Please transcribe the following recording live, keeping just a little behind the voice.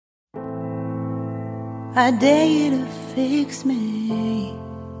I dare you to fix me.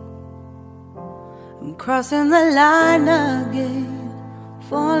 I'm crossing the line again,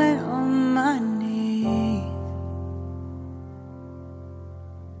 falling on my knees.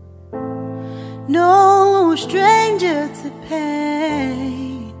 No stranger to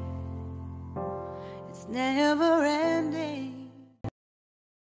pain, it's never ending.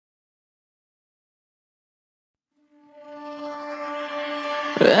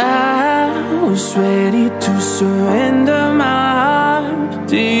 I was ready to surrender my heart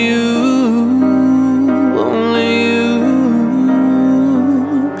to you, only you.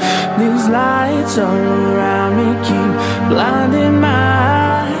 These lights all around me keep blinding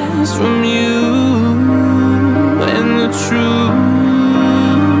my eyes from you and the truth.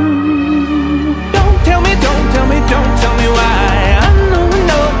 Don't tell me, don't tell me, don't tell me why. I know,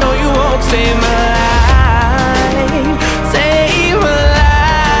 no, you won't save my life, save my life.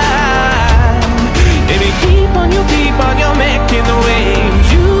 Baby, keep on, you're making the waves.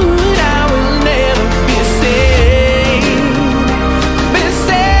 You and I will never be saved, be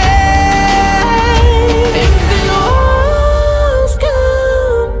saved. If the walls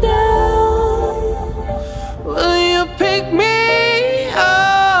come down, will you pick me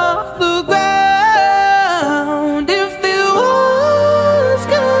off the ground? If the walls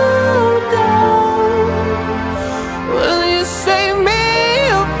come down, will you save me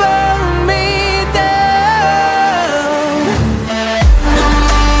or burn me down?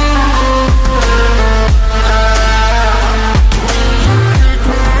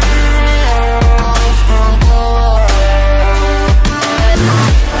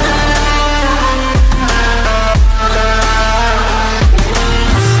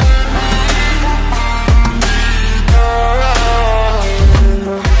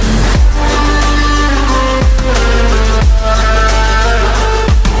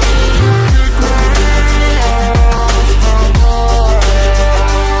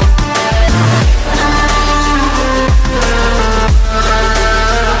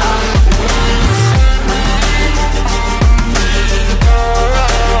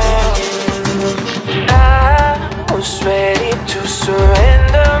 I was ready to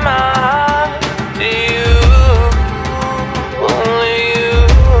surrender my heart to you, only you.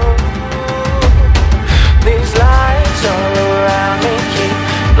 These lights all around me keep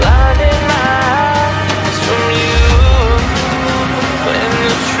blinding my eyes from you and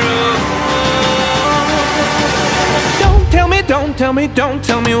the truth. Don't tell me, don't tell me, don't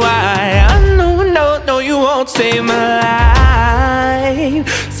tell me why. I know, no, you won't save my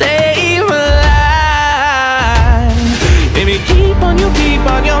life,